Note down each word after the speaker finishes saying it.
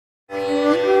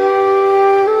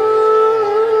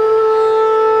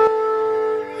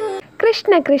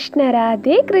கிருஷ்ண கிருஷ்ண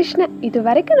ராதே கிருஷ்ண. இது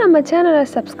வரைக்கும் நம்ம சேனலை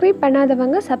சப்ஸ்கிரைப்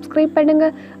பண்ணாதவங்க சப்ஸ்கிரைப் பண்ணுங்க.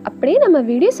 அப்படியே நம்ம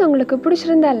வீடியோஸ் உங்களுக்கு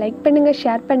பிடிச்சிருந்தா லைக் பண்ணுங்க,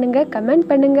 ஷேர் பண்ணுங்க, கமெண்ட்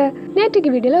பண்ணுங்க.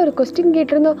 நேற்றுக்கு வீடியோவில் ஒரு கொஸ்டின்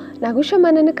கேட்டிருந்தோம், நகுஷ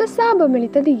மன்னனுக்கு சாபம்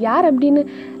அளித்தது யார் அப்படின்னு.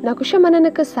 நகுஷ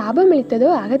மன்னனுக்கு சாபம் அளித்ததோ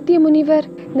அகத்திய முனிவர்.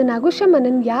 இந்த நகுஷ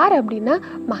மன்னன் யார் அப்படின்னா,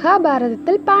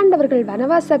 மகாபாரதத்தில் பாண்டவர்கள்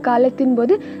வனவாச காலத்தின்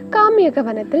போது காமியக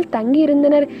வனத்தில் தங்கி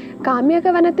இருந்தனர்.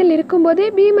 காமியக வனத்தில் இருக்கும்போதே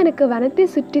பீமனுக்கு வனத்தை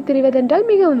சுற்றி திரிவதென்றால்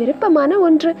மிகவும் விருப்பமான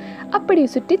ஒன்று. அப்படி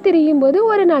சுற்றி திரியும் போது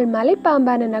ஒரு நாள்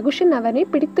மலைப்பாம்பான நகுஷன் அவனை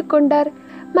பிடித்து கொண்டார்.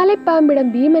 மலைப்பாம்பிடம்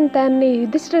பீமன் தன்னை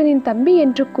யுதிஷ்டரின் தம்பி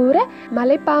என்று கூற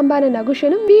மலைப்பாம்பான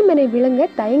நகுஷனும் பீமனை விழுங்க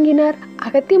தயங்கினார்.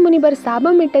 அகத்திய முனிவர்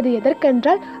சாபமிட்டது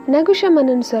எதற்கென்றால், நகுஷ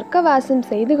மன்னன் சொர்க்கவாசம்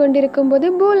செய்து கொண்டிருக்கும் போது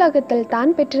பூலோகத்தில்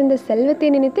தான் பெற்றிருந்த செல்வத்தை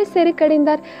நினைத்து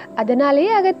செருக்கடைந்தார்.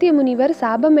 அதனாலேயே அகத்திய முனிவர்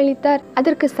சாபம் அளித்தார்.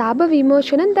 அதற்கு சாப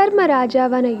விமோசனம்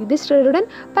தர்மராஜாவான யுதிஷ்டருடன்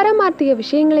பரமார்த்திக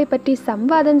விஷயங்களை பற்றி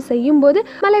சம்வாதம் செய்யும் போது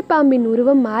மலைப்பாம்பின்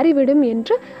உருவம் மாறிவிடும்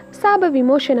என்று சாப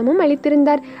விமோசனமும்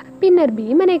அளித்திருந்தார். பின்னர்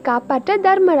பீமனை காப்பாற்ற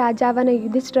தர்மராஜாவான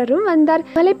யுதிஷ்டரும் வந்தார்.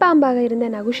 மலைப்பாம்பாக இருந்த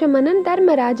நகுஷ மன்னன்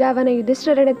தர்மராஜாவான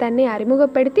யுதிஷ்டரிடம் தன்னை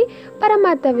அறிமுகப்படுத்தி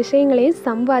பரமார்த்த விஷயங்களையும்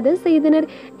சம்வாதம் செய்தனர்.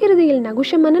 இறுதியில்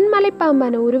நகுஷ மன்னன்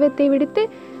மலைப்பாம்பான உருவத்தை விடுத்து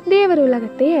தேவர்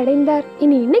உலகத்தை அடைந்தார்.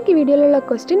 இனி இன்னைக்கு வீடியோல உள்ள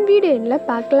கொஸ்டின் வீடியோ என்ன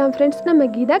பார்க்கலாம் ஃப்ரெண்ட்ஸ். நம்ம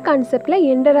கீதா கான்செப்ட்ல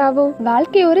என்டர் ஆகும்.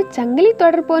 வாழ்க்கை ஒரு சங்கிலி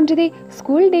தொடர் போன்றதே.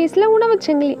 ஸ்கூல் டேஸ்ல உணவு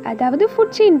சங்கிலி, அதாவது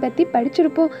ஃபுட் செயின் பத்தி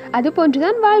படிச்சிருப்போம். அது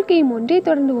போன்றுதான் வாழ்க்கையும் ஒன்றை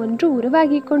தொடர்ந்து ஒன்று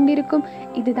உருவாகி கொண்டிருக்கும்.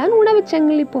 இதுதான் உணவு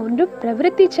சங்கிலி போன்று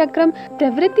பிரவிருத்தி சக்கரம்.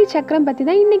 பிரவிருத்தி சக்கரம் பத்தி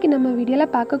தான் இன்னைக்கு நம்ம வீடியோல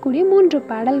பார்க்கக்கூடிய 3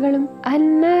 பாடல்களும்.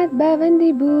 அன்னாத்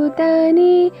பவந்தி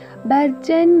பூதானி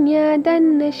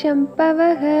பர்ஜன்யாதன்ன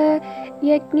சம்பவஹ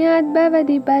யக்ஞாத்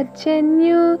பவதி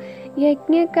பர்ஜன்யோ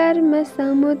யக்ஞ கர்ம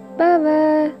சமுத்பவ.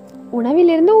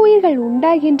 உணவிலிருந்து உயிர்கள்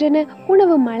உண்டாகின்றன.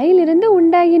 உணவு மலையிலிருந்து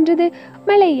உண்டாகின்றது.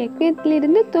 மலை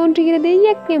யக்ஞத்திலிருந்து தோன்றுகிறது.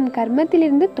 யக்ஞம்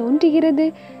கர்மத்திலிருந்து தோன்றுகிறது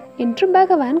என்று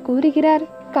பகவான் கூறுகிறார்.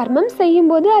 கர்மம் செய்யும்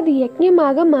போது அது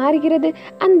யக்ஞமாக மாறுகிறது.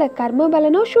 அந்த கர்ம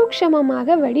பலனோ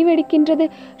சூக்ஷமமாக வடிவெடுக்கின்றது.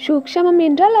 சூக்ஷமம்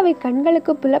என்றால் அவை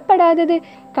கண்களுக்கு புலப்படாதது.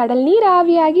 கடல் நீர்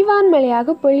ஆவியாகி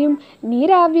வான்மழையாக பொழியும்.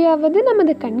 நீர் ஆவியாவது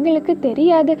நமது கண்களுக்கு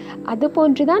தெரியாது. அது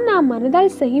போன்றுதான் நாம்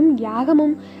மனதால் செய்யும்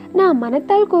யாகமும். நாம்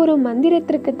மனத்தால் கூறும்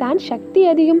மந்திரத்திற்கு தான் சக்தி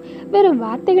அதிகம். வெறும்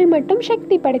வார்த்தைகள் மட்டும்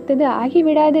சக்தி படைத்தது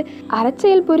ஆகிவிடாது.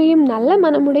 அறச்செயல் புரியும் நல்ல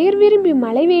மனமுடையர் விரும்பி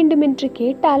மழை வேண்டும் என்று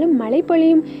கேட்டாலும் மழை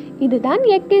பொழியும். இதுதான்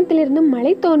யக்ஞத்திலிருந்து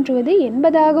மழை தோன்றுவது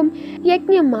என்பதாகும்.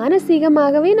 யக்ஞம்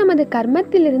மானசீகமாகவே நமது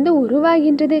கர்மத்திலிருந்து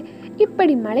உருவாகின்றது.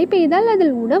 இப்படி மழை பெய்தால்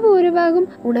அதில் உணவு உருவாகும்.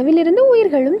 உணவிலிருந்து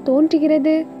உயிர்களும்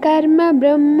தோன்றுகிறது. கர்ம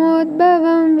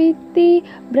பிரம்மோத்பவம் வித்தி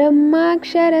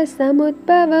பிரம்மாக்ஷர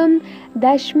சமுத்பவம்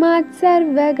தஸ்மாத்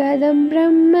சர்வகதம்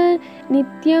பிரம்ம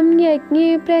நித்யம் யக்ஞே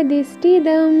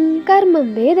பிரதிஷ்டிதம்.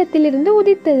 கர்மம் வேதத்திலிருந்து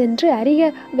உதித்ததென்று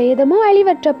அறிக. வேதமோ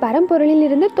அழிவற்ற பரம்பொருளில்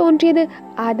இருந்து தோன்றியது.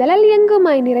 ஆதலால்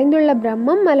எங்குமாய் நிறைந்துள்ள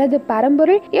பிரம்மம் அல்லது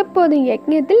பரம்பொருள் எப்போதும்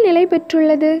யக்ஞத்தில் நிலை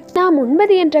பெற்றுள்ளது. நாம்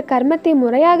உண்பது என்ற கர்மத்தை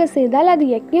முறையாக செய்தால் அது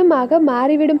யக்ஞமாக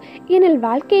மாறிவிடும். எனில்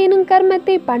வாழ்க்கை எனும்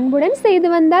கர்மத்தை பண்புடன் செய்து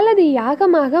வந்தால் அது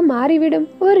யாகமாக மாறிவிடும்.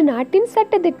 ஒரு நாட்டின்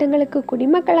சட்ட திட்டங்களுக்கு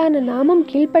குடிமக்களான நாமும்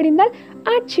கீழ்ப்படிந்தால்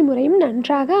ஆட்சி முறையும்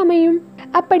நன்றாக அமையும்.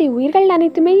 அப்படி உயிர்கள்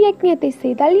அனைத்துமே யக்ஞத்தை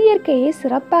செய்தால் இயற்கையே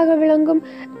சிறப்பாக விளங்கும்.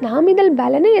 நாம் இதில்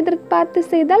பலனை எதிர்பார்த்து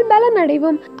செய்தால் பலன்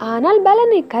அடைவோம். ஆனால்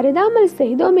பலனை கருதாமல்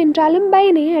செய்தோம் என்றாலும்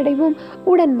பயனை அடைவோம்.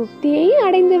 உடன் முக்தியை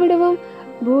அடைந்து விடுவோம்.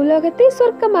 பூலோகத்தை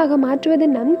சொர்க்கமாக மாற்றுவது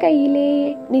நம் கையிலேயே.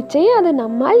 நிச்சயம் அது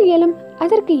நம்மால் இயலும்.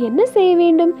 அதற்கு என்ன செய்ய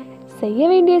வேண்டும்? செய்ய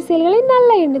வேண்டிய செயல்களை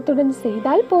நல்ல எண்ணத்துடன்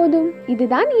செய்தால் போதும்.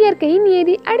 இதுதான் இயற்கையின்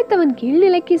நியதி. அடுத்தவன்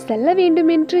கீழ்நிலைக்கு செல்ல வேண்டும்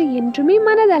என்று என்றுமே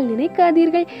மனதால்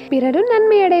நினைக்காதீர்கள். பிறரும்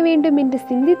நன்மை அடைய வேண்டும் என்று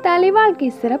சிந்தித்தாலே வாழ்க்கை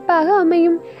சிறப்பாக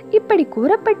அமையும். இப்படி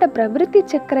கூறப்பட்ட பிரவிருத்தி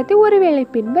சக்கரத்தை ஒருவேளை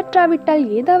பின்பற்றாவிட்டால்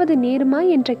ஏதாவது நேருமா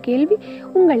என்ற கேள்வி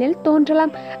உங்களில்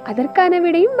தோன்றலாம். அதற்கான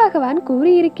விடையும் பகவான்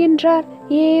கூறியிருக்கின்றார்.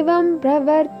 ஏவம்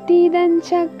பிரவர்த்திதம்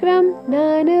சக்கரம்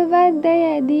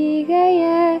நானுவர்தயதிகய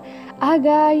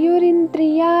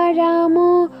அகாயுரிந்திரியா ராமோ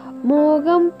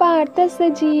மோகம் பார்த்த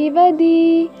சஜீவதி.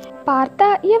 பார்த்தா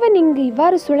எவன் இங்கு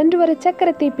இவ்வாறு சுழன்று வர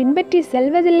சக்கரத்தை பின்பற்றி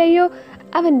செல்வதில்லையோ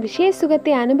அவன் விஷய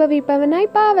சுகத்தை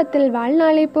அனுபவிப்பவனாய் பாவத்தில்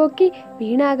வாழ்நாளை போக்கி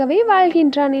வீணாகவே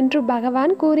வாழ்கின்றான் என்று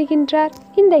பகவான் கூறுகின்றார்.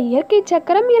 இந்த இயற்கை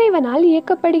சக்கரம் இறைவனால்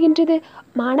இயக்கப்படுகின்றது.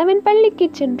 மாணவன் பள்ளிக்கு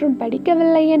சென்றும்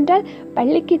படிக்கவில்லை என்றால்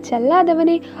பள்ளிக்கு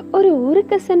செல்லாதவனே. ஒரு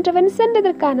ஊருக்கு சென்றவன்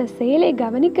சென்றதற்கான செயலை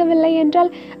கவனிக்கவில்லை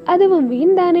என்றால் அதுவும்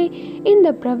வீண்தானே. இந்த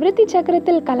பிரவிருத்தி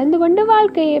சக்கரத்தில் கலந்து கொண்டு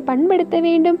வாழ்க்கையை பண்படுத்த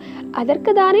வேண்டும்.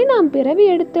 அதற்கு தானே நாம் பிறவி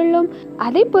எடுத்துள்ளோம்.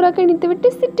 அதை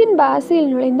புறக்கணித்துவிட்டு சிற்றின்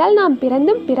பாசையில் நுழைந்தால் நாம்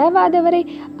பிறந்தும் பிறவாதவரை.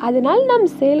 அதனால் நம்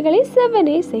செயல்களை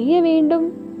செவ்வனே செய்ய வேண்டும்.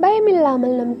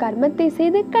 பயமில்லாமல் நம் கர்மத்தை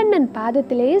செய்து கண்ணன்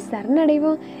பாதத்திலேயே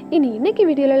சரணடைவோம். இன்னைக்கு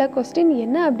வீடியோல கொஸ்டின்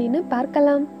என்ன அப்படின்னு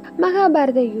பார்க்கலாம்.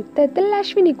 மகாபாரத யுத்தத்தில்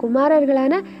அஸ்வினி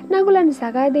குமாரர்களான நகுலன்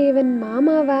சகாதேவன்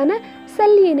மாமாவான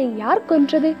சல்லியனை யார்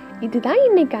கொன்றது? இதுதான்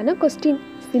இன்னைக்கான கொஸ்டின்.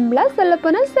 சிம்பிளா சொல்ல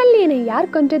போனா சல்லியனை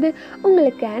யார் கொன்றது?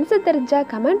 உங்களுக்கு ஆன்சர் தெரிஞ்சா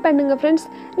கமெண்ட் பண்ணுங்க ஃப்ரெண்ட்ஸ்.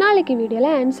 நாளைக்கு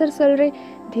வீடியோல ஆன்சர் சொல்றேன்.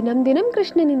 தினம் தினம்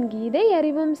கிருஷ்ணனின் கீதை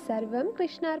அறிவோம். சர்வம்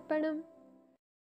கிருஷ்ணார்ப்பணம்.